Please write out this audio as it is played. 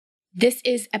This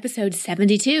is episode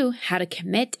 72, How to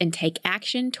Commit and Take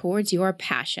Action Towards Your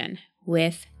Passion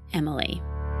with Emily.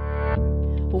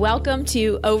 Welcome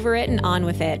to Over It and On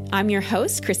With It. I'm your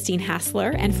host, Christine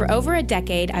Hassler, and for over a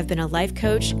decade, I've been a life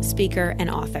coach, speaker, and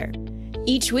author.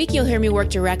 Each week, you'll hear me work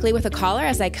directly with a caller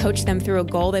as I coach them through a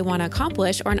goal they want to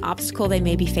accomplish or an obstacle they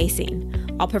may be facing.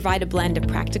 I'll provide a blend of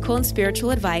practical and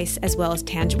spiritual advice, as well as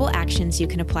tangible actions you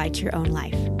can apply to your own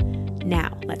life.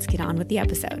 Now, let's get on with the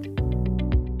episode.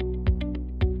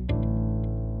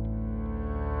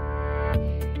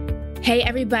 Hey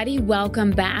everybody, welcome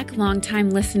back,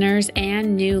 longtime listeners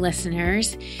and new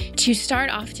listeners. To start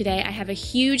off today, I have a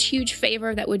huge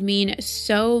favor that would mean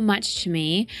so much to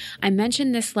me. I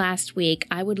mentioned this last week.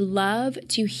 I would love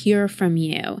to hear from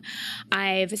you.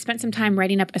 I've spent some time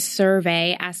writing up a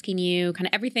survey asking you kind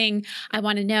of everything I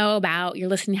want to know about your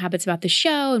listening habits about the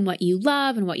show and what you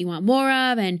love and what you want more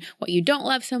of and what you don't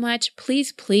love so much.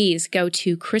 Please go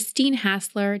to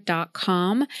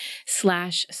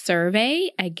christinehassler.com/survey.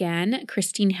 Again,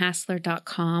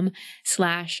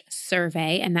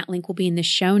 christinehassler.com/survey, and that link will be in the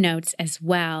show notes as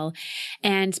well.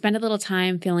 And spend a little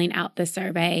time filling out the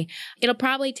survey. It'll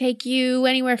probably take you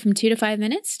anywhere from 2 to 5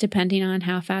 minutes, depending on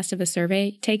how fast of a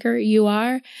survey taker you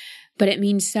are. But it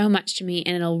means so much to me,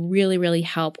 and it'll really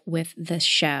help with the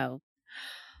show.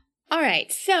 All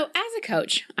right, so as a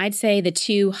coach, I'd say the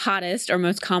two hottest or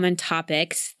most common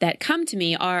topics that come to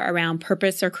me are around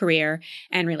purpose or career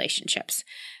and relationships.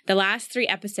 The last 3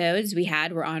 episodes we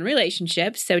had were on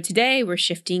relationships, so today we're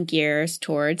shifting gears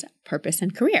towards purpose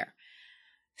and career.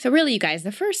 So really, you guys,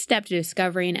 the first step to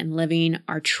discovering and living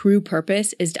our true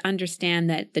purpose is to understand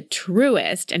that the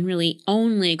truest and really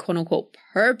only quote-unquote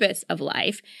purpose of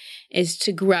life is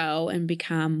to grow and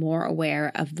become more aware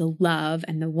of the love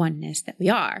and the oneness that we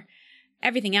are.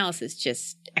 Everything else is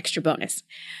just extra bonus.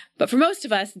 But for most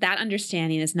of us, that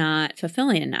understanding is not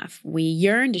fulfilling enough. We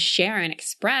yearn to share and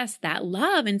express that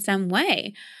love in some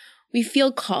way. We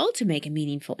feel called to make a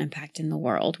meaningful impact in the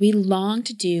world. We long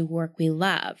to do work we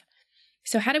love.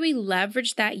 So how do we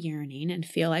leverage that yearning and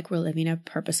feel like we're living a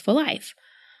purposeful life?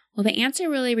 Well, the answer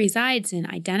really resides in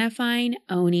identifying,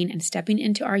 owning, and stepping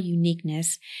into our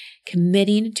uniqueness,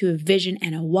 committing to a vision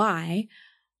and a why,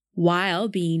 while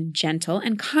being gentle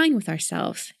and kind with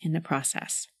ourselves in the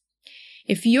process.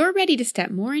 If you're ready to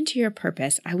step more into your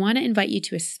purpose, I want to invite you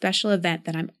to a special event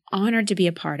that I'm honored to be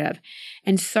a part of.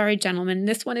 And sorry, gentlemen,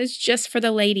 this one is just for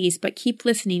the ladies, but keep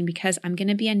listening because I'm going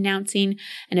to be announcing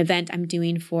an event I'm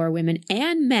doing for women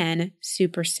and men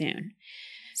super soon.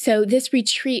 So this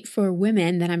retreat for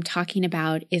women that I'm talking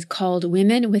about is called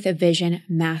Women with a Vision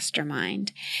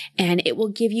Mastermind. And it will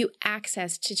give you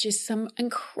access to just some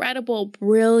incredible,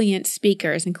 brilliant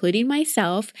speakers, including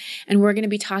myself. And we're going to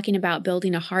be talking about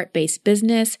building a heart-based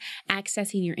business,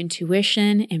 accessing your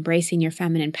intuition, embracing your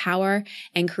feminine power,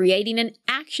 and creating an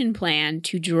action plan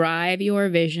to drive your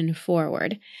vision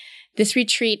forward. This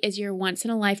retreat is your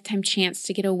once-in-a-lifetime chance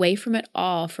to get away from it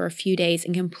all for a few days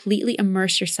and completely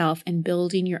immerse yourself in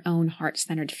building your own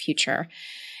heart-centered future.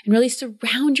 And really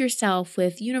surround yourself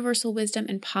with universal wisdom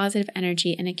and positive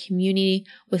energy in a community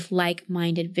with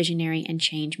like-minded, visionary, and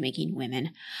change-making women.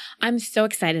 I'm so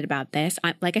excited about this.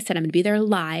 Like I said, I'm going to be there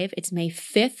live. It's May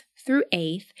 5th through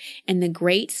 8th in the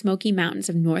Great Smoky Mountains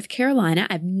of North Carolina.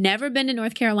 I've never been to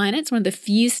North Carolina. It's one of the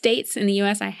few states in the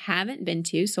U.S. I haven't been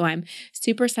to, so I'm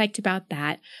super psyched about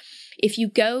that. If you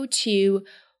go to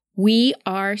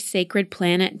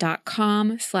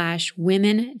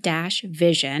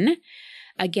wearesacredplanet.com/women-vision,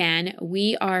 again,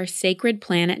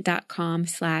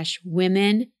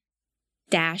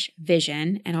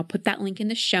 wearesacredplanet.com/women-vision, and I'll put that link in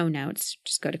the show notes.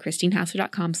 Just go to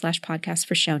christinehassler.com/podcast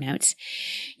for show notes.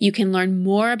 You can learn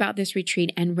more about this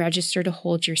retreat and register to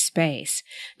hold your space.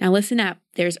 Now listen up.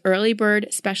 There's early bird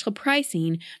special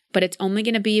pricing, but it's only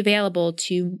going to be available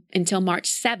until March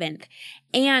 7th.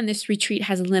 And this retreat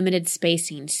has limited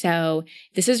spacing. So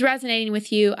if this is resonating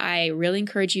with you, I really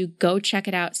encourage you, go check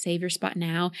it out, save your spot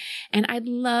now. And I'd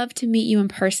love to meet you in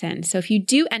person. So if you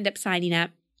do end up signing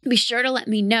up, be sure to let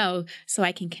me know so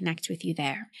I can connect with you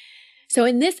there. So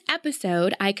in this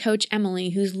episode, I coach Emily,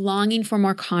 who's longing for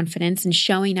more confidence and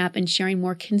showing up and sharing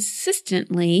more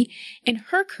consistently in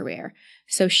her career,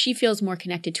 so she feels more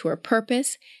connected to her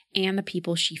purpose and the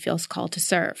people she feels called to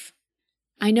serve.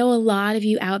 I know a lot of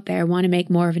you out there want to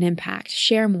make more of an impact,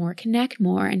 share more, connect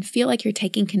more, and feel like you're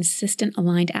taking consistent,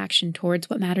 aligned action towards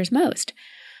what matters most.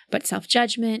 But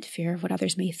self-judgment, fear of what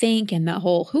others may think, and the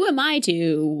whole who am I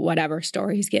to whatever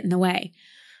stories get in the way.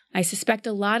 I suspect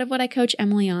a lot of what I coach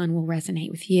Emily on will resonate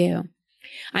with you.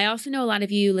 I also know a lot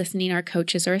of you listening are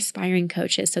coaches or aspiring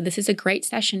coaches, so this is a great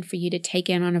session for you to take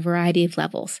in on a variety of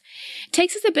levels. It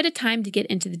takes us a bit of time to get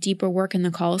into the deeper work in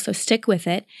the call, so stick with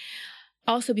it.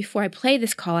 Also, before I play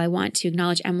this call, I want to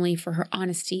acknowledge Emily for her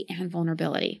honesty and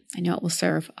vulnerability. I know it will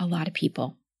serve a lot of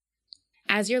people.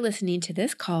 As you're listening to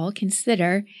this call,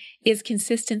 consider, is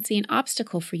consistency an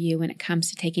obstacle for you when it comes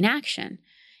to taking action?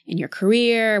 In your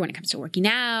career, when it comes to working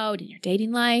out, in your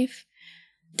dating life?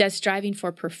 Does striving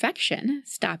for perfection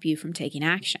stop you from taking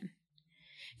action?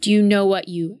 Do you know what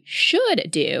you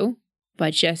should do,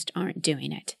 but just aren't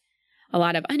doing it? A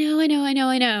lot of, I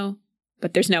know,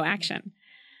 but there's no action.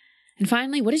 And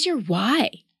finally, what is your why?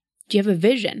 Do you have a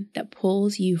vision that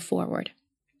pulls you forward?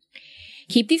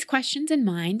 Keep these questions in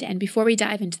mind, and before we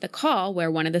dive into the call,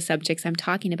 where one of the subjects I'm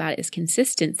talking about is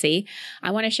consistency,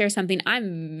 I want to share something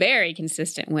I'm very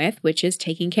consistent with, which is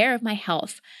taking care of my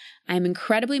health. I am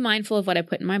incredibly mindful of what I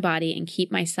put in my body and keep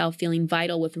myself feeling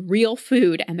vital with real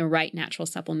food and the right natural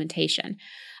supplementation.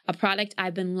 A product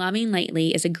I've been loving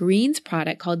lately is a greens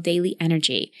product called Daily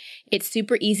Energy. It's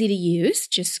super easy to use.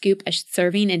 Just scoop a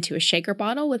serving into a shaker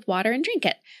bottle with water and drink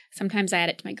it. Sometimes I add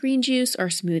it to my green juice or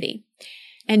smoothie.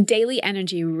 And Daily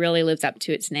Energy really lives up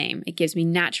to its name. It gives me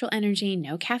natural energy,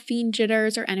 no caffeine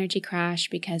jitters or energy crash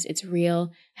because it's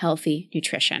real, healthy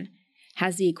nutrition.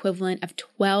 Has the equivalent of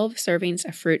 12 servings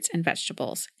of fruits and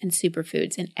vegetables and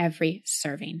superfoods in every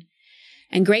serving.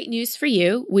 And great news for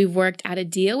you, we've worked out a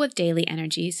deal with Daily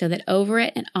Energy so that Over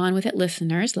It and On With It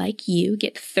listeners like you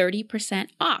get 30%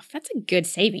 off. That's a good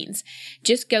savings.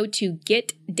 Just go to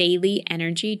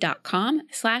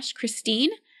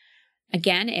getdailyenergy.com/Christine.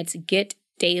 Again, it's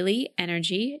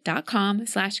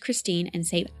getdailyenergy.com/Christine and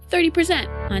save 30%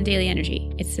 on Daily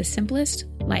Energy. It's the simplest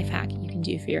life hack you can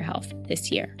do for your health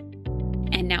this year.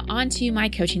 And now on to my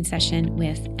coaching session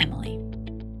with Emily.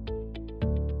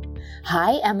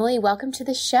 Hi, Emily. Welcome to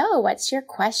the show. What's your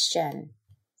question?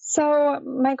 So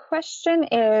my question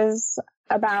is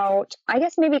about, I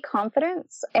guess, maybe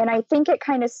confidence. And I think it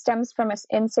kind of stems from an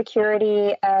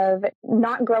insecurity of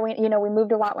not growing. You know, we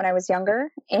moved a lot when I was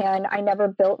younger and I never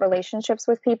built relationships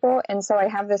with people. And so I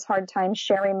have this hard time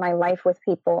sharing my life with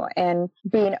people and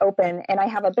being open. And I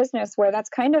have a business where that's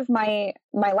kind of my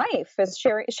life is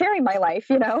sharing my life.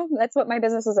 You know, that's what my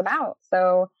business is about.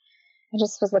 So I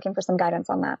just was looking for some guidance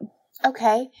on that.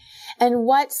 Okay. And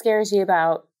what scares you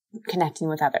about connecting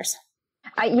with others?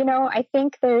 I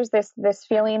think there's this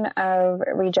feeling of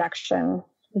rejection.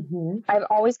 Mm-hmm. I've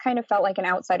always kind of felt like an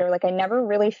outsider, like I never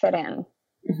really fit in.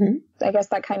 Mm-hmm. I guess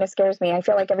that kind of scares me. I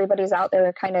feel like everybody's out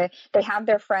there they have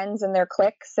their friends and their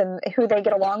cliques and who they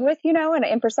get along with, you know,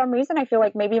 and for some reason I feel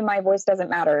like maybe my voice doesn't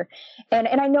matter. And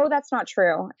I know that's not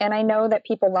true. And I know that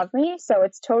people love me. So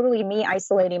it's totally me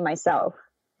isolating myself.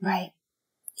 Right.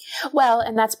 Well,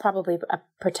 and that's probably a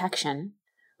protection,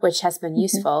 which has been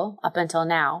useful up until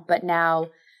now, but now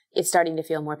it's starting to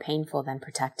feel more painful than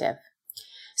protective.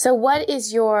 So what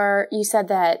is you said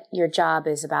that your job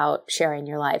is about sharing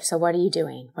your life. So what are you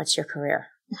doing? What's your career?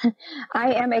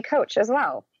 I am a coach as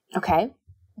well. Okay.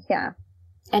 Yeah.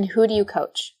 And who do you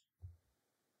coach?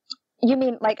 You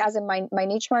mean like as in my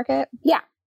niche market? Yeah.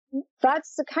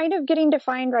 That's kind of getting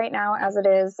defined right now as it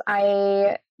is.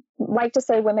 I like to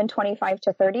say women 25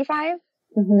 to 35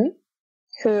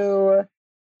 who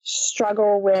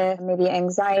struggle with maybe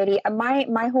anxiety.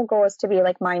 My whole goal is to be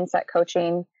like mindset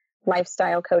coaching,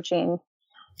 lifestyle coaching.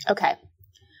 Okay.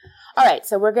 All right.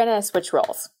 So we're going to switch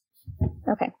roles.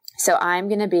 Okay. So I'm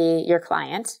going to be your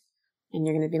client and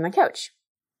you're going to be my coach.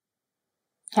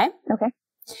 Okay. Okay.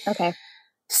 Okay.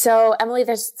 So Emily,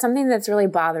 there's something that's really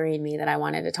bothering me that I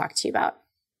wanted to talk to you about.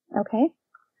 Okay.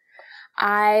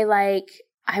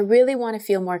 I really want to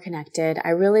feel more connected. I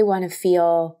really want to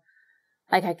feel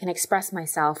like I can express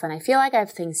myself and I feel like I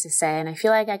have things to say and I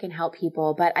feel like I can help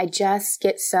people, but I just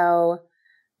get so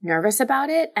nervous about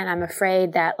it. And I'm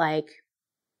afraid that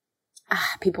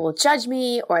people will judge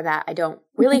me or that I don't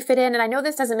really fit in. And I know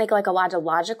this doesn't make like a lot of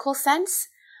logical sense,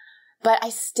 but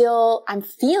I'm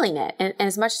feeling it. And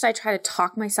as much as I try to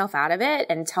talk myself out of it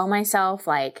and tell myself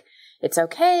like, it's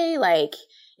okay, like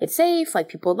it's safe, like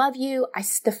people love you,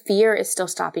 the fear is still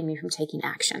stopping me from taking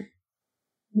action.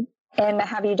 And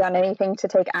have you done anything to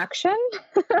take action?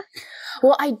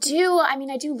 Well, I do. I mean,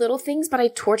 I do little things, but I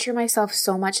torture myself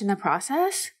so much in the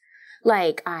process.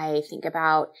 Like I think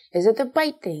about, is it the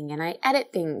right thing? And I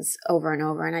edit things over and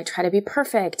over and I try to be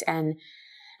perfect. And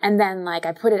then like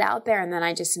I put it out there and then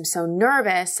I just am so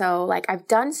nervous. So like I've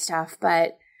done stuff,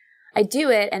 but I do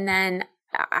it. And then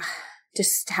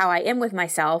just how I am with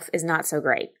myself is not so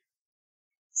great.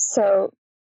 So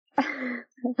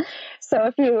So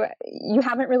if you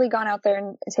haven't really gone out there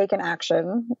and taken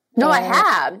action. No, I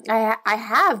have. I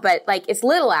have, but like it's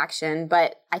little action,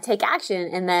 but I take action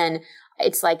and then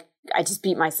it's like I just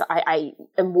beat myself. I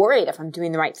am worried if I'm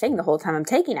doing the right thing the whole time I'm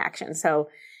taking action. So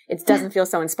it doesn't feel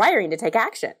so inspiring to take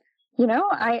action.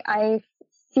 I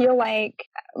feel like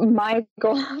my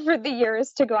goal for the year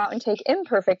is to go out and take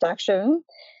imperfect action,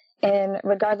 and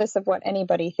regardless of what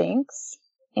anybody thinks.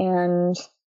 And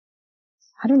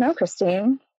I don't know,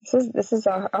 Christine, this is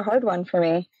a hard one for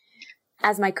me.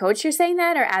 As my coach, you're saying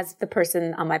that, or as the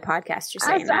person on my podcast, you're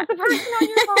saying that? As the person on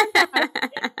your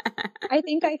podcast. I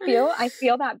think I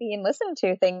feel that being listened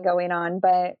to thing going on,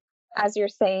 but as you're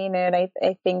saying it,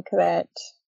 I think that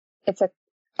it's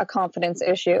a confidence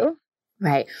issue.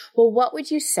 Right. Well, what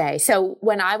would you say? So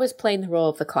when I was playing the role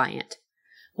of the client,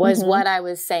 was what I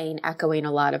was saying echoing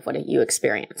a lot of what you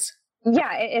experience?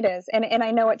 Yeah, it is. And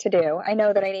I know what to do. I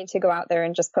know that I need to go out there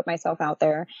and just put myself out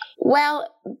there.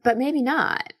 Well, but maybe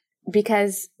not.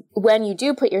 Because when you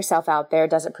do put yourself out there,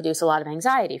 does it produce a lot of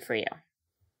anxiety for you?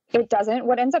 It doesn't.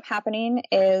 What ends up happening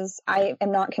is I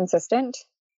am not consistent.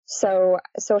 So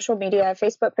social media,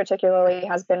 Facebook particularly,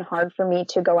 has been hard for me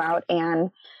to go out and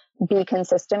be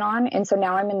consistent on. And so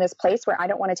now I'm in this place where I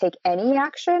don't want to take any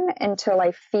action until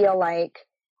I feel like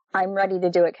I'm ready to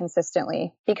do it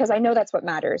consistently, because I know that's what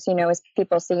matters, is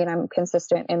people seeing I'm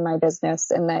consistent in my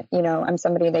business and that, I'm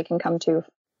somebody they can come to.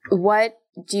 What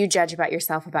do you judge about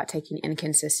yourself about taking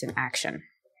inconsistent action?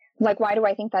 Like, why do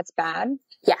I think that's bad?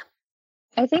 Yeah.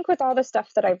 I think with all the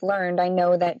stuff that I've learned, I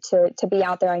know that to be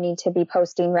out there, I need to be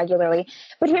posting regularly.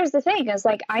 But here's the thing is,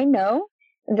 like, I know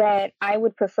that I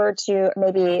would prefer to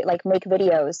maybe like make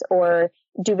videos or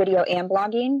do video and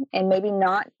blogging, and maybe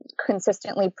not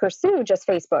consistently pursue just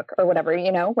Facebook or whatever,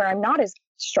 where I'm not as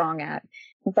strong at.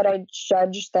 But I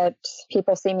judge that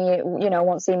people see me,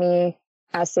 won't see me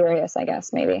as serious, I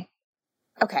guess, maybe.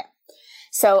 Okay.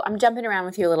 So I'm jumping around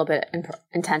with you a little bit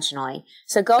intentionally.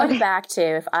 So going back to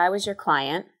if I was your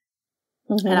client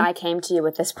and I came to you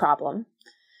with this problem,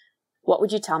 what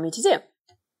would you tell me to do?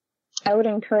 I would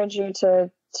encourage you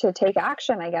to take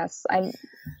action, I guess.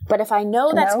 But if I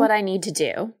know that's what I need to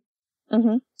do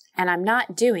and I'm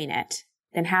not doing it,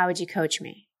 then how would you coach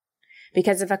me?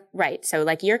 Because right. So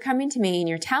like you're coming to me and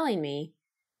you're telling me,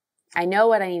 I know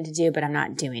what I need to do, but I'm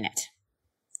not doing it.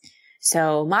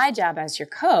 So my job as your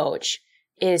coach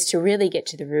is to really get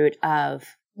to the root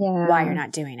of why you're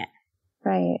not doing it.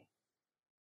 Right.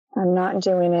 I'm not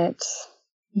doing it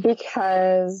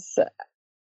because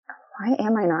why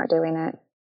am I not doing it?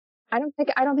 I don't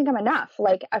think I'm enough.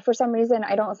 Like for some reason,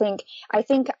 I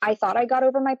thought I got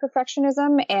over my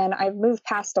perfectionism and I've moved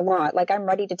past a lot. Like I'm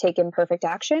ready to take imperfect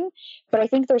action, but I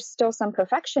think there's still some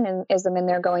perfectionism in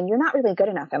there going, you're not really good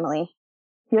enough, Emily.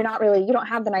 You don't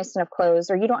have the nice enough clothes,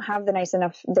 or you don't have the nice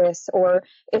enough this, or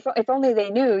if only they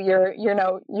knew you're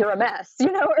a mess,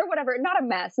 or whatever, not a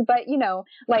mess, but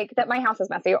like that my house is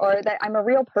messy, or that I'm a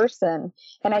real person.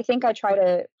 And I think I try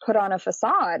to put on a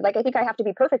facade. Like I think I have to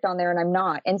be perfect on there and I'm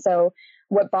not. And so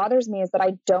what bothers me is that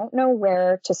I don't know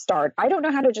where to start. I don't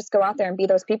know how to just go out there and be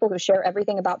those people who share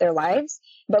everything about their lives.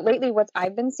 But lately what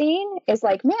I've been seeing is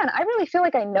like, man, I really feel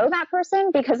like I know that person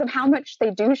because of how much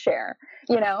they do share,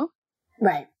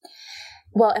 Right.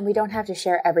 Well, and we don't have to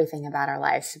share everything about our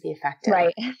lives to be effective.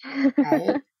 Right.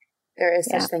 Right? There is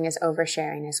such thing as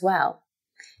oversharing as well.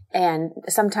 And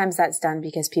sometimes that's done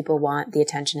because people want the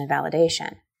attention and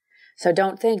validation. So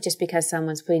don't think just because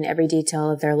someone's putting every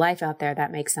detail of their life out there,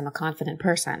 that makes them a confident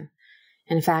person.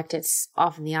 In fact, it's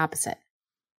often the opposite.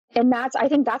 And I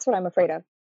think that's what I'm afraid of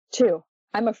too.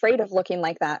 I'm afraid of looking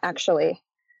like that, actually.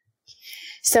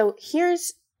 So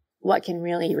here's what can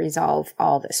really resolve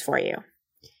all this for you.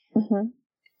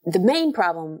 The main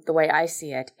problem, the way I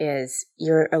see it, is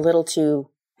you're a little too,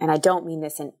 and I don't mean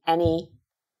this in any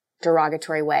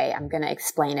derogatory way. I'm going to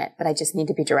explain it, but I just need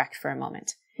to be direct for a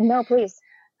moment. No, please.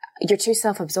 You're too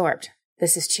self-absorbed.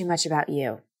 This is too much about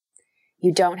you.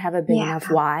 You don't have a big enough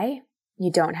why.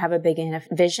 You don't have a big enough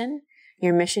vision.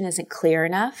 Your mission isn't clear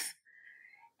enough.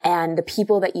 And the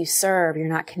people that you serve, you're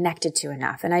not connected to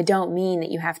enough. And I don't mean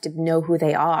that you have to know who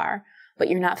they are, but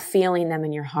you're not feeling them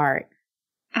in your heart.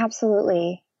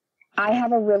 Absolutely. I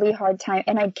have a really hard time,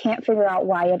 and I can't figure out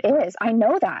why it is. I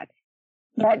know that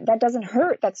doesn't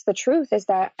hurt. That's the truth, is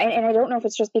that, and I don't know if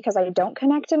it's just because I don't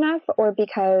connect enough or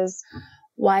because.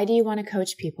 Why do you want to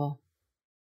coach people?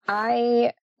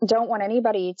 I don't want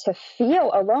anybody to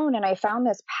feel alone. And I found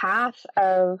this path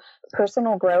of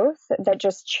personal growth that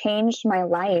just changed my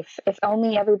life. If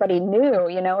only everybody knew,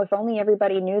 if only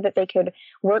everybody knew that they could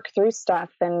work through stuff.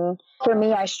 And for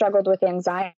me, I struggled with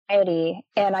anxiety,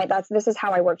 and this is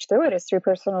how I worked through it, is through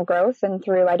personal growth and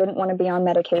through, I didn't want to be on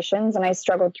medications, and I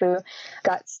struggled through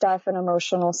gut stuff and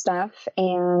emotional stuff.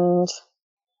 And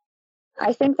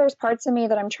I think there's parts of me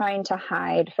that I'm trying to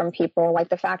hide from people, like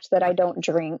the fact that I don't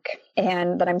drink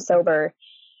and that I'm sober.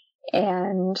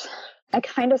 And I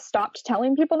kind of stopped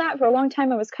telling people that. For a long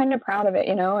time. I was kind of proud of it,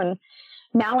 and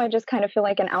now I just kind of feel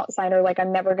like an outsider, like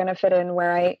I'm never going to fit in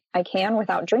where I can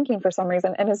without drinking for some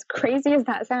reason. And as crazy as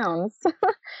that sounds,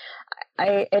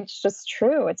 it's just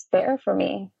true. It's there for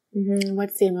me. Mm-hmm.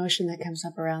 What's the emotion that comes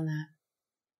up around that?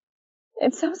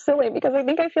 It's so silly because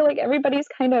I feel like everybody's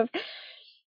kind of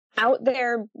out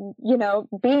there,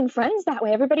 being friends that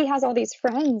way. Everybody has all these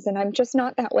friends, and I'm just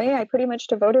not that way. I pretty much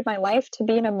devoted my life to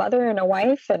being a mother and a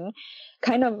wife, and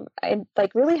I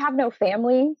really have no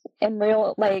family and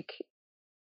real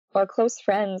or close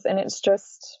friends. And it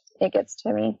gets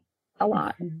to me a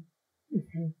lot. Mm-hmm.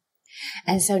 Mm-hmm.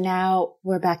 And so now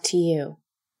we're back to you.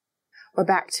 We're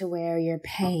back to where your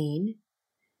pain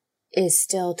is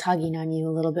still tugging on you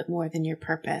a little bit more than your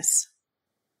purpose.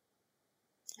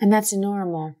 And that's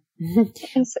normal.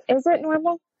 Is it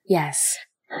normal? Yes,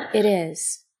 it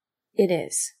is. It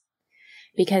is.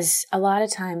 Because a lot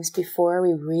of times before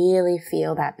we really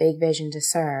feel that big vision to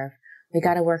serve, we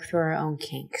got to work through our own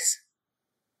kinks.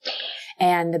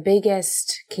 And the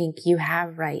biggest kink you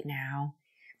have right now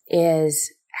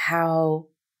is how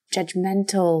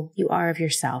judgmental you are of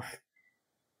yourself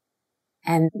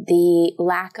and the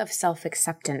lack of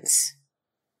self-acceptance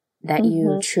that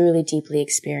you truly deeply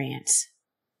experience.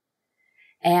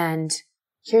 And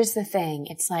here's the thing.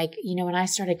 It's like, when I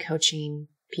started coaching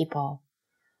people,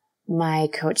 my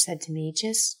coach said to me,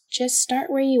 just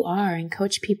start where you are and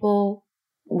coach people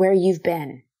where you've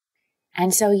been.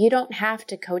 And so you don't have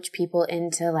to coach people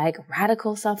into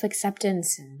radical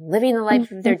self-acceptance and living the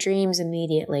life of their dreams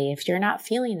immediately if you're not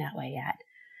feeling that way yet.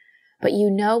 But you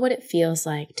know what it feels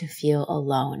like to feel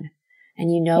alone,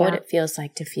 and you know what it feels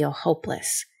like to feel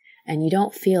hopeless, and you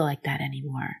don't feel like that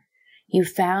anymore. You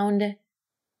found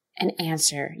an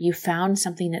answer. You found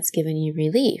something that's given you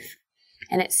relief.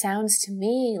 And it sounds to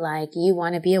me like you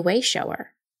want to be a way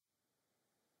shower.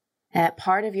 That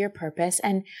part of your purpose.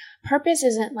 And purpose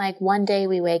isn't like one day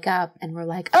we wake up and we're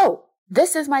like, oh,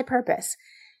 this is my purpose.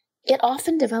 It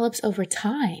often develops over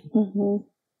time. Mm-hmm.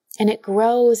 And it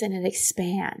grows and it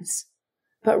expands.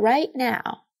 But right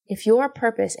now, if your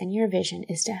purpose and your vision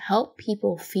is to help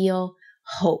people feel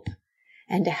hope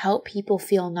and to help people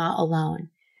feel not alone,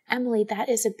 Emily, that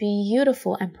is a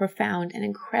beautiful and profound and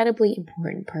incredibly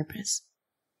important purpose.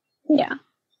 Yeah.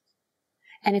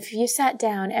 And if you sat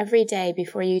down every day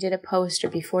before you did a post or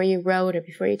before you wrote or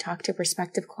before you talked to a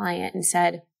prospective client and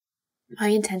said, my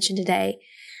intention today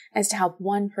is to help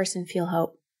one person feel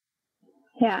hope.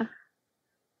 Yeah.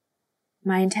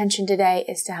 My intention today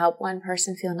is to help one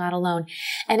person feel not alone.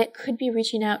 And it could be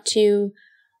reaching out to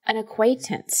an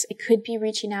acquaintance. It could be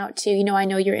reaching out to, I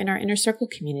know you're in our inner circle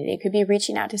community. It could be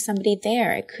reaching out to somebody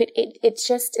there. It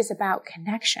just is about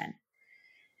connection.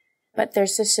 But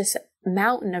there's just this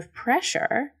mountain of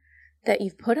pressure that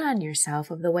you've put on yourself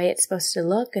of the way it's supposed to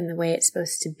look and the way it's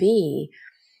supposed to be.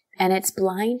 And it's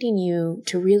blinding you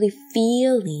to really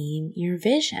feeling your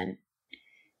vision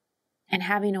and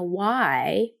having a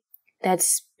why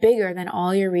that's bigger than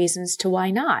all your reasons to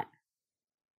why not.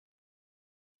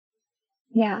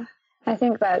 Yeah, I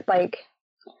think that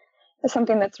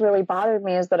something that's really bothered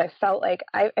me is that I felt like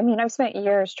I've spent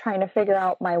years trying to figure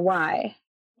out my why,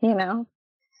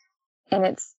 and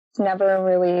it's never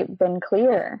really been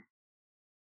clear.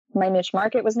 My niche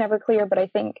market was never clear, but I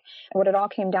think what it all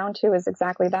came down to is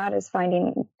exactly that, is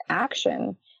finding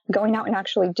action, going out and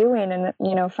actually doing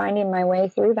and, finding my way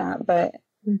through that, but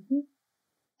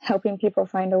helping people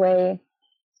find a way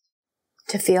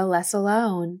to feel less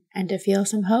alone and to feel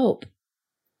some hope.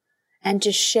 And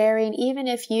just sharing, even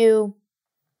if you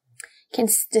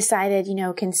decided,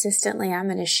 consistently, I'm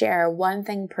going to share one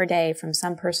thing per day from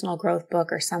some personal growth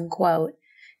book or some quote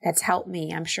that's helped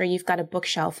me. I'm sure you've got a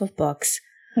bookshelf of books.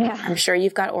 Yeah. I'm sure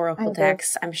you've got oracle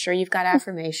decks. I'm sure you've got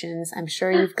affirmations. I'm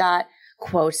sure you've got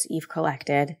quotes you've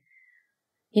collected.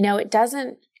 It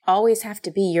doesn't always have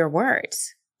to be your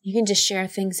words. You can just share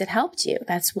things that helped you.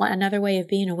 That's another way of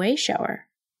being a way shower.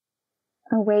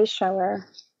 A way shower.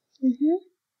 Mm-hmm.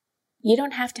 You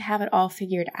don't have to have it all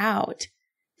figured out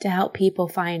to help people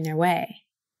find their way.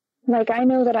 I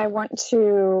know that I want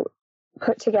to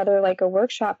put together like a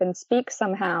workshop and speak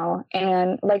somehow.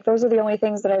 And like, those are the only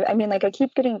things that I mean, like, I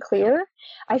keep getting clear.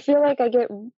 I feel like I get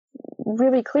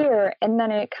really clear, and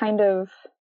then it kind of,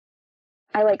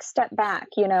 I like step back,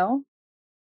 you know,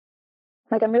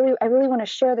 like I really want to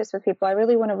share this with people. I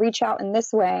really want to reach out in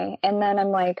this way. And then I'm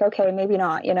like, okay, maybe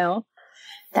not, you know?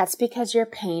 That's because your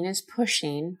pain is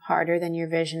pushing harder than your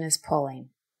vision is pulling.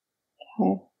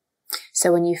 Okay.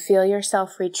 So when you feel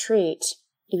yourself retreat,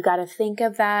 you've got to think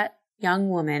of that young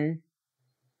woman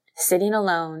sitting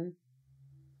alone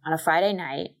on a Friday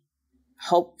night,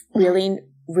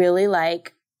 really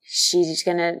like she's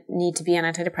going to need to be on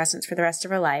antidepressants for the rest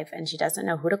of her life, and she doesn't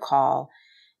know who to call,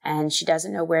 and she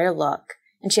doesn't know where to look,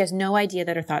 and she has no idea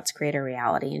that her thoughts create her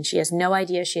reality, and she has no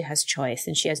idea she has choice,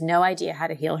 and she has no idea how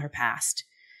to heal her past.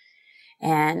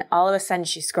 And all of a sudden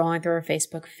she's scrolling through her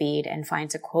Facebook feed and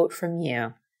finds a quote from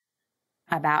you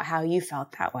about how you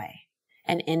felt that way.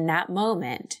 And in that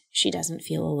moment, she doesn't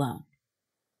feel alone.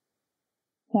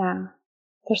 Yeah.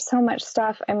 There's so much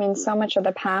stuff. I mean, so much of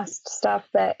the past stuff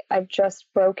that I've just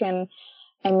broken.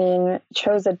 I mean,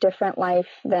 chose a different life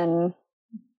than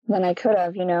I could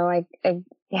have, you know,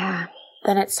 yeah.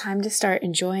 Then it's time to start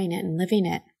enjoying it and living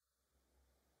it.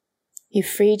 You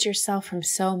freed yourself from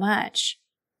so much.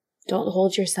 Don't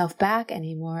hold yourself back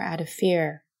anymore out of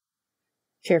fear.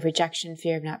 Fear of rejection,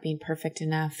 fear of not being perfect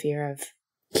enough, fear of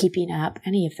keeping up,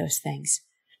 any of those things.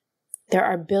 There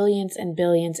are billions and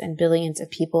billions and billions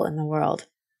of people in the world,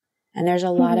 and there's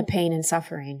a lot of pain and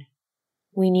suffering.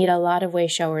 We need a lot of way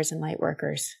showers and light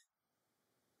workers.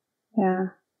 Yeah.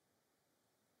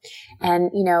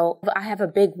 And, you know, I have a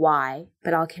big why,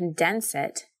 but I'll condense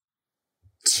it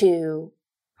to,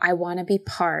 I want to be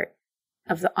part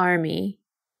of the army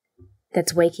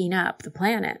that's waking up the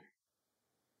planet.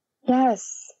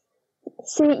 Yes.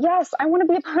 See, yes, I want to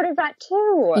be a part of that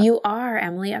too. You are,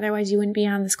 Emily. Otherwise, you wouldn't be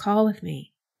on this call with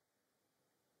me.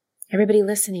 Everybody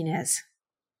listening is.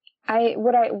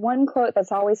 One quote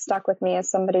that's always stuck with me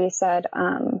is somebody said,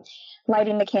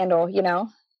 lighting the candle, you know,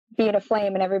 being a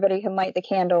flame and everybody can light the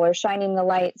candle, or shining the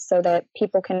light so that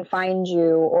people can find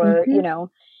you, or, you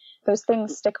know, those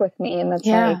things stick with me. And that's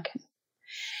like.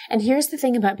 And here's the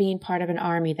thing about being part of an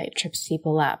army that trips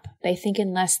people up. They think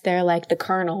unless they're like the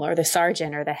colonel or the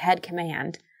sergeant or the head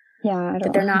command, that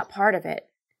they're not part of it.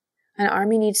 An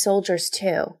army needs soldiers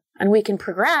too. And we can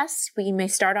progress. We may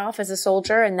start off as a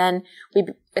soldier and then we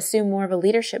assume more of a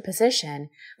leadership position,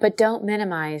 but don't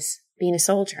minimize being a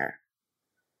soldier.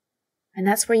 And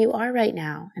that's where you are right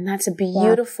now. And that's a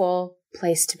beautiful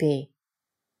place to be.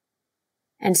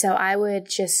 And so I would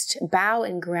just bow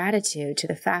in gratitude to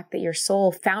the fact that your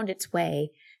soul found its way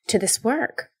to this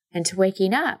work and to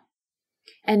waking up.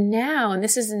 And now, and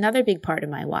this is another big part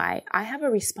of my why, I have a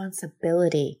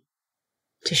responsibility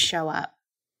to show up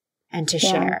and to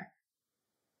share.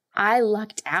 I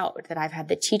lucked out that I've had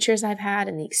the teachers I've had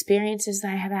and the experiences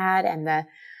that I have had and the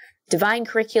divine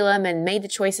curriculum and made the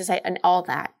choices and all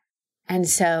that. And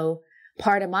so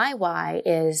part of my why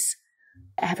is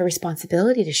I have a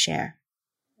responsibility to share.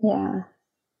 Yeah.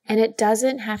 And it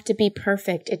doesn't have to be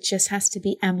perfect. It just has to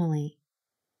be Emily.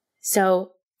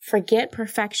 So forget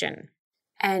perfection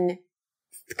and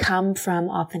come from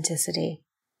authenticity.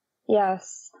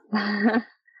 Yes.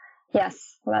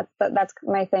 Yes. That's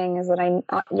my thing, is that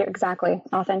exactly,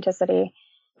 authenticity,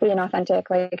 being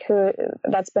authentic. Like,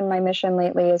 that's been my mission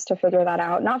lately, is to figure that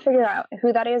out. Not figure out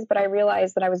who that is, but I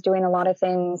realized that I was doing a lot of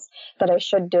things that I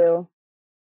should do,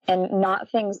 and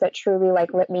not things that truly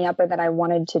like lit me up or that I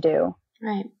wanted to do.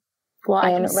 Right. Well,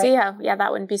 I can see how,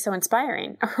 that wouldn't be so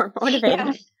inspiring or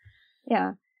motivating.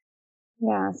 Yeah.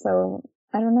 So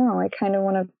I don't know. I kind of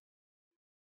want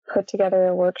to put together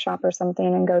a workshop or something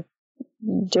and go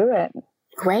do it.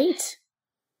 Great.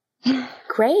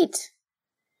 Great.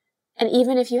 And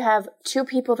even if you have 2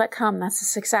 people that come, that's a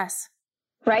success.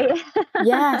 Right?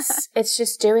 Yes. It's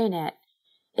just doing it.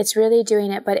 It's really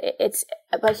doing it, but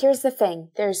here's the thing.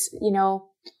 There's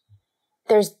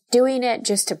doing it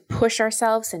just to push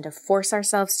ourselves and to force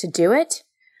ourselves to do it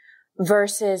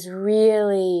versus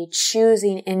really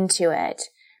choosing into it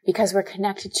because we're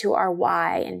connected to our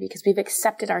why and because we've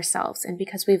accepted ourselves and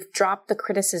because we've dropped the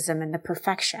criticism and the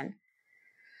perfection.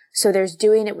 So there's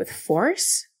doing it with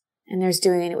force and there's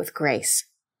doing it with grace.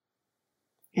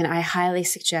 And I highly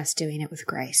suggest doing it with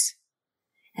grace.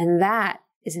 And that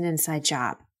is an inside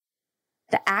job.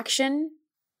 The action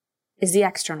is the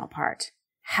external part.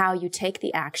 How you take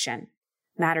the action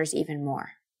matters even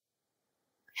more.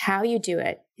 How you do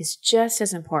it is just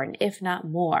as important, if not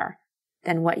more,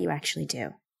 than what you actually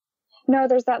do. No,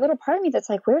 there's that little part of me that's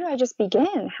like, where do I just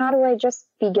begin? How do I just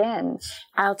begin?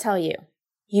 I'll tell you.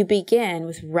 You begin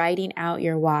with writing out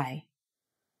your why.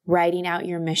 writing out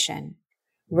your mission,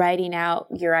 writing out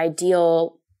your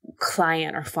ideal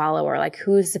client or follower, like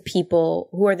who are the people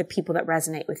that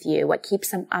resonate with you? What keeps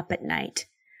them up at night?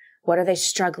 What are they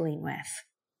struggling with?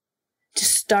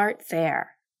 Just start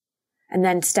there. And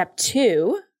then step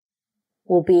 2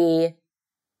 will be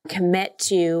commit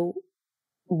to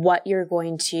what you're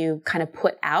going to kind of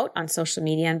put out on social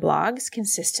media and blogs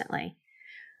consistently.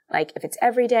 Like if it's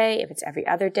every day, if it's every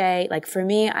other day. Like for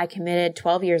me, I committed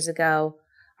 12 years ago,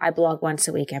 I blog once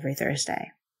a week every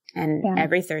Thursday. And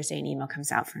every Thursday an email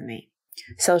comes out from me.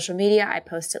 Social media, I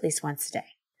post at least once a day.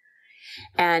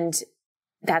 And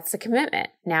that's the commitment.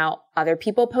 Now, other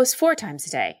people post 4 times a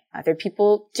day. Other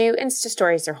people do Insta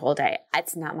stories their whole day.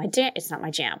 It's not my jam.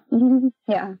 Mm-hmm.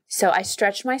 Yeah. So I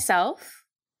stretch myself.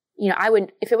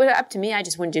 If it were up to me, I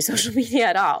just wouldn't do social media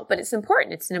at all. But it's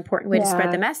important. It's an important way to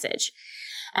spread the message.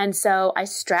 And so I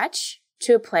stretch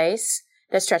to a place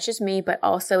that stretches me, but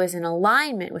also is in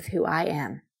alignment with who I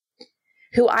am.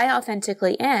 Who I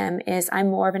authentically am is I'm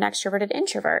more of an extroverted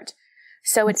introvert.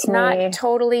 So it's not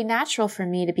totally natural for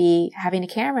me to be having a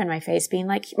camera in my face being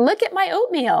like, look at my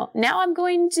oatmeal. Now I'm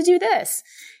going to do this.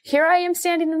 Here I am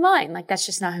standing in line. Like that's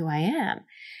just not who I am.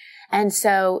 And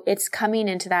so it's coming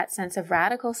into that sense of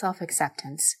radical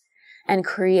self-acceptance and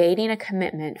creating a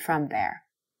commitment from there.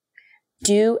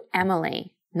 Do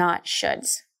Emily, not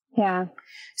shoulds. Yeah.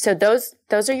 So those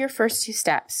are your first 2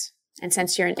 steps. And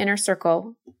since you're an inner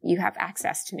circle, you have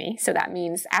access to me. So that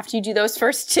means after you do those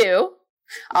first 2,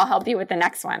 I'll help you with the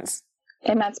next ones.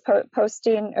 And that's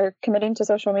posting or committing to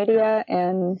social media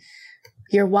and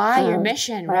your why, your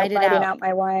mission, writing out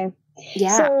my why.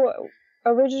 Yeah. So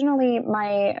originally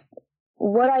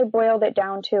what I boiled it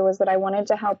down to was that I wanted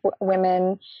to help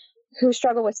women who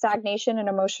struggle with stagnation and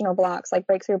emotional blocks, like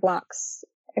breakthrough blocks,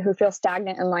 who feel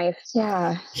stagnant in life.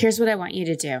 Yeah. Here's what I want you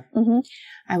to do. Mm-hmm.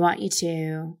 I want you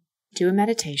to do a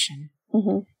meditation.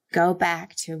 Mm-hmm. Go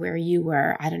back to where you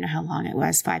were. I don't know how long it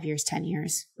was, 5 years, 10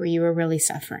 years, where you were really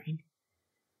suffering.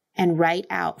 And write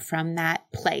out from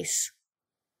that place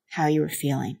how you were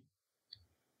feeling.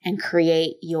 And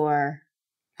create your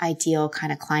ideal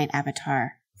kind of client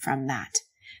avatar from that.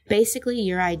 Basically,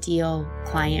 your ideal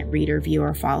client, reader,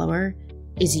 viewer, follower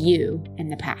is you in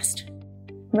the past.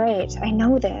 Right. I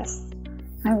know this.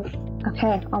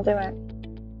 Okay, I'll do it.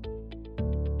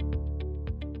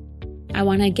 I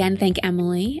want to again thank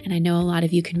Emily, and I know a lot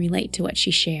of you can relate to what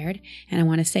she shared. And I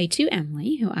want to say to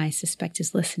Emily, who I suspect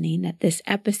is listening, that this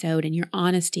episode and your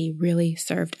honesty really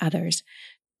served others.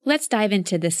 Let's dive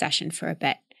into this session for a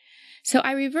bit. So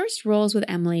I reversed roles with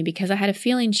Emily because I had a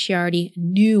feeling she already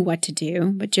knew what to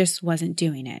do, but just wasn't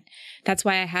doing it. That's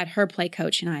why I had her play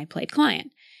coach and I played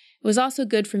client. It was also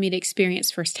good for me to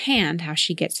experience firsthand how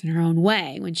she gets in her own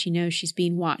way when she knows she's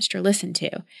being watched or listened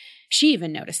to. She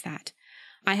even noticed that.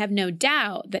 I have no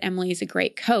doubt that Emily is a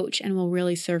great coach and will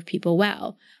really serve people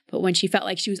well. But when she felt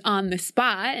like she was on the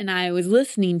spot and I was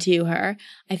listening to her,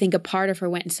 I think a part of her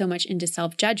went so much into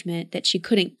self-judgment that she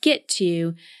couldn't get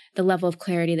to the level of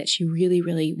clarity that she really,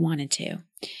 really wanted to.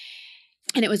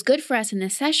 And it was good for us in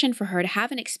this session for her to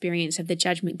have an experience of the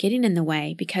judgment getting in the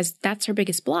way because that's her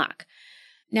biggest block.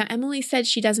 Now, Emily said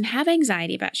she doesn't have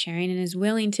anxiety about sharing and is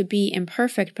willing to be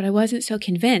imperfect, but I wasn't so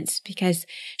convinced because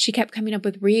she kept coming up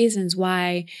with reasons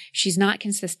why she's not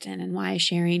consistent and why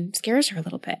sharing scares her a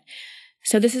little bit.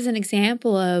 So this is an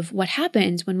example of what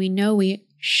happens when we know we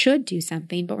should do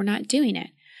something, but we're not doing it.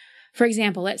 For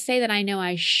example, let's say that I know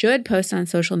I should post on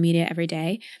social media every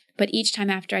day, but each time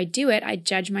after I do it, I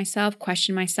judge myself,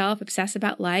 question myself, obsess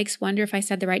about likes, wonder if I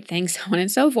said the right thing, so on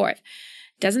and so forth.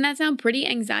 Doesn't that sound pretty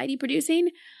anxiety-producing?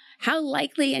 How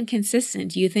likely and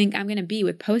consistent do you think I'm going to be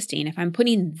with posting if I'm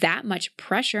putting that much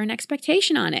pressure and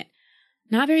expectation on it?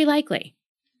 Not very likely.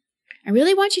 I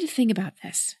really want you to think about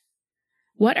this.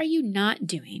 What are you not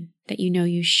doing that you know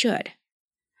you should?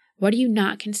 What are you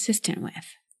not consistent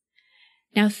with?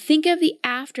 Now think of the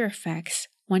after effects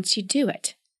once you do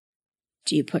it.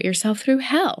 Do you put yourself through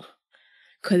hell?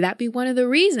 Could that be one of the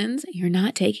reasons you're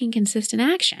not taking consistent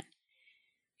action?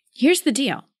 Here's the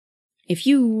deal. If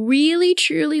you really,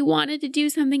 truly wanted to do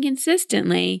something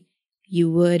consistently,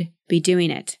 you would be doing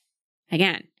it.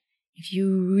 Again, if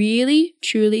you really,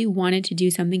 truly wanted to do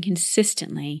something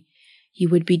consistently, you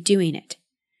would be doing it.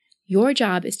 Your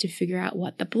job is to figure out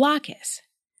what the block is.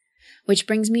 Which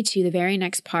brings me to the very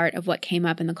next part of what came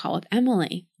up in the call with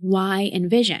Emily, why and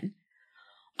vision.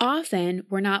 Often,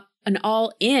 we're not an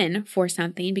all-in for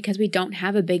something because we don't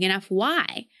have a big enough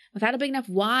why. Without a big enough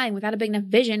why and without a big enough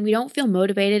vision, we don't feel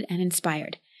motivated and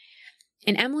inspired.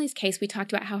 In Emily's case, we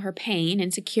talked about how her pain,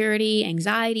 insecurity,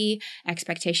 anxiety,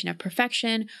 expectation of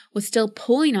perfection was still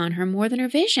pulling on her more than her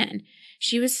vision.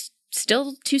 She was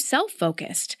still too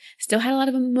self-focused, still had a lot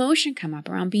of emotion come up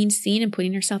around being seen and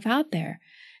putting herself out there,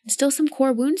 and still some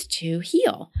core wounds to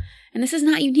heal. And this is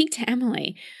not unique to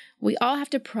Emily. We all have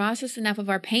to process enough of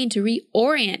our pain to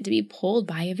reorient, to be pulled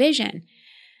by a vision.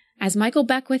 As Michael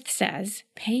Beckwith says,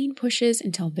 pain pushes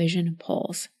until vision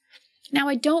pulls. Now,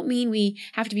 I don't mean we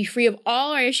have to be free of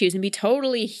all our issues and be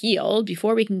totally healed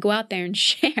before we can go out there and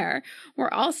share. We're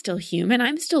all still human.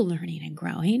 I'm still learning and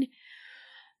growing.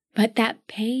 But that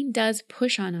pain does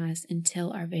push on us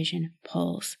until our vision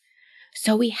pulls.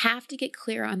 So we have to get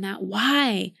clear on that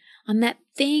why, on that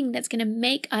thing that's going to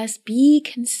make us be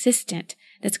consistent,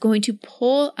 that's going to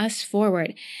pull us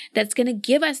forward, that's going to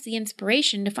give us the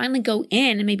inspiration to finally go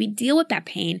in and maybe deal with that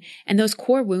pain and those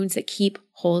core wounds that keep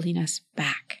holding us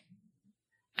back.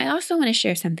 I also want to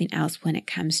share something else when it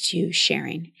comes to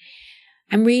sharing.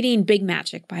 I'm reading Big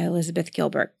Magic by Elizabeth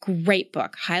Gilbert. Great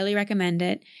book. Highly recommend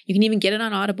it. You can even get it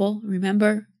on Audible.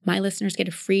 Remember, my listeners get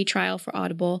a free trial for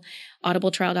Audible,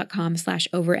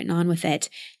 audibletrial.com/over-it-and-on-with-it.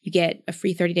 You get a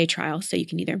free 30-day trial, so you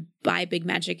can either buy Big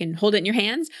Magic and hold it in your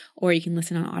hands, or you can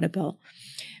listen on Audible.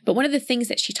 But one of the things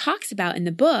that she talks about in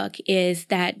the book is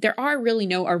that there are really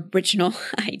no original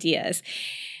ideas.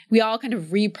 We all kind of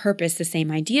repurpose the same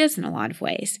ideas in a lot of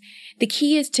ways. The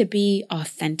key is to be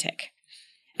authentic.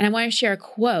 And I want to share a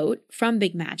quote from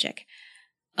Big Magic.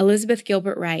 Elizabeth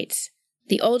Gilbert writes,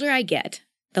 "The older I get,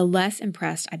 the less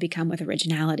impressed I become with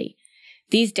originality.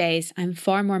 These days, I'm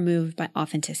far more moved by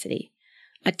authenticity.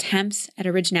 Attempts at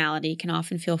originality can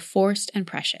often feel forced and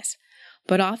precious,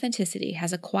 but authenticity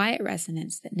has a quiet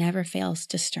resonance that never fails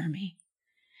to stir me."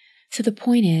 So the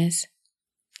point is,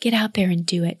 get out there and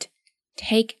do it.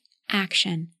 Take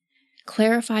action.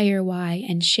 Clarify your why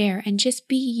and share, and just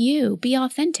be you. Be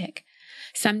authentic.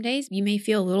 Some days you may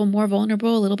feel a little more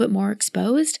vulnerable, a little bit more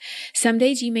exposed. Some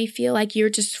days you may feel like you're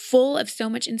just full of so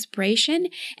much inspiration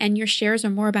and your shares are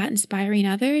more about inspiring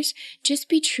others. Just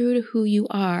be true to who you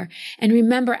are. And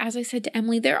remember, as I said to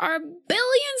Emily, there are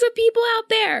billions of people out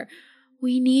there.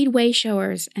 We need way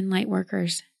showers and light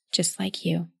workers just like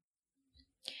you.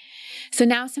 So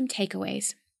now some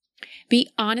takeaways. Be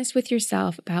honest with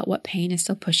yourself about what pain is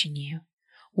still pushing you.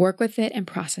 Work with it and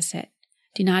process it.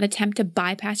 Do not attempt to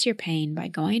bypass your pain by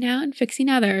going out and fixing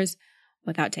others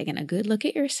without taking a good look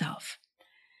at yourself.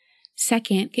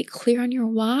 Second, get clear on your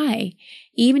why.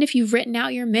 Even if you've written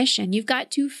out your mission, you've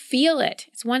got to feel it.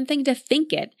 It's one thing to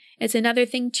think it. It's another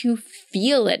thing to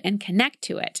feel it and connect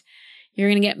to it. You're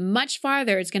going to get much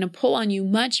farther. It's going to pull on you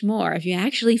much more if you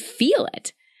actually feel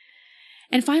it.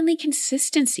 And finally,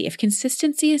 consistency. If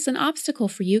consistency is an obstacle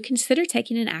for you, consider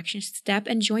taking an action step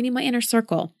and joining my Inner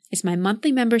Circle. It's my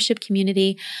monthly membership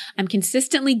community. I'm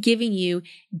consistently giving you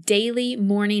daily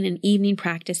morning and evening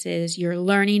practices. You're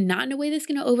learning not in a way that's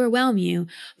going to overwhelm you,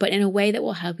 but in a way that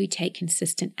will help you take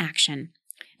consistent action.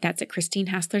 That's at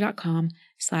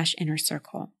christinehassler.com/inner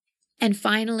circle. And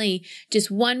finally, just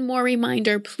one more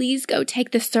reminder, please go take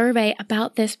the survey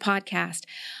about this podcast.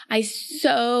 I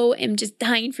so am just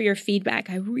dying for your feedback.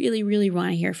 I really, really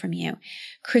want to hear from you.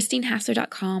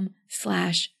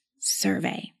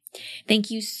 christinehassler.com/survey.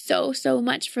 Thank you so, so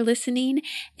much for listening.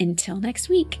 Until next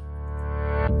week.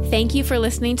 Thank you for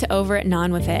listening to Over It and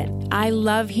On With It. I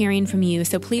love hearing from you,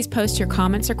 so please post your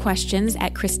comments or questions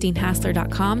at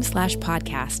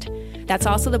christinehassler.com/podcast. That's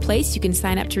also the place you can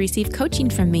sign up to receive coaching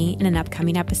from me in an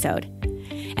upcoming episode.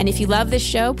 And if you love this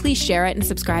show, please share it and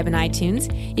subscribe in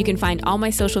iTunes. You can find all my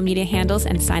social media handles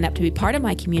and sign up to be part of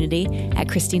my community at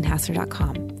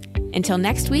christinehassler.com. Until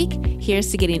next week,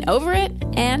 here's to getting over it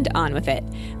and on with it.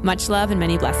 Much love and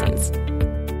many blessings.